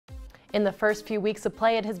In the first few weeks of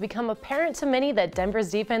play, it has become apparent to many that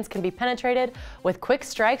Denver's defense can be penetrated with quick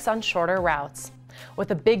strikes on shorter routes.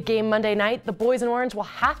 With a big game Monday night, the boys in orange will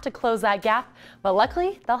have to close that gap, but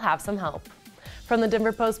luckily they'll have some help. From the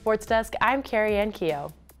Denver Post Sports Desk, I'm Kerry and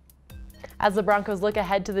Keogh. As the Broncos look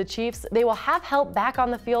ahead to the Chiefs, they will have help back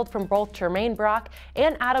on the field from both Tramaine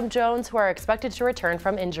and Adam Jones, who are expected to return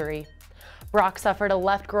from injury. Brock suffered a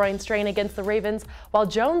left groin strain against the Ravens, while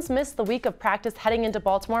Jones missed the week of practice heading into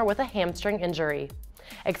Baltimore with a hamstring injury.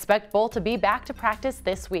 Expect both to be back to practice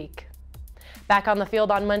this week. Back on the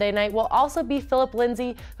field on Monday night will also be Philip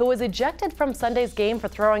Lindsay, who was ejected from Sunday's game for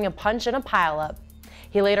throwing a punch in a pileup.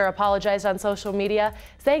 He later apologized on social media,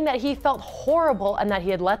 saying that he felt horrible and that he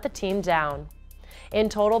had let the team down. In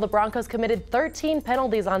total, the Broncos committed 13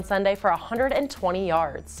 penalties on Sunday for 120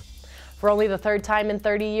 yards. For only the third time in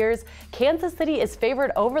 30 years, Kansas City is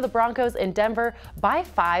favored over the Broncos in Denver by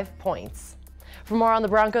 5 points. For more on the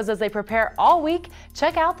Broncos as they prepare all week,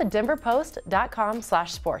 check out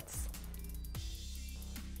thedenverpost.com/sports.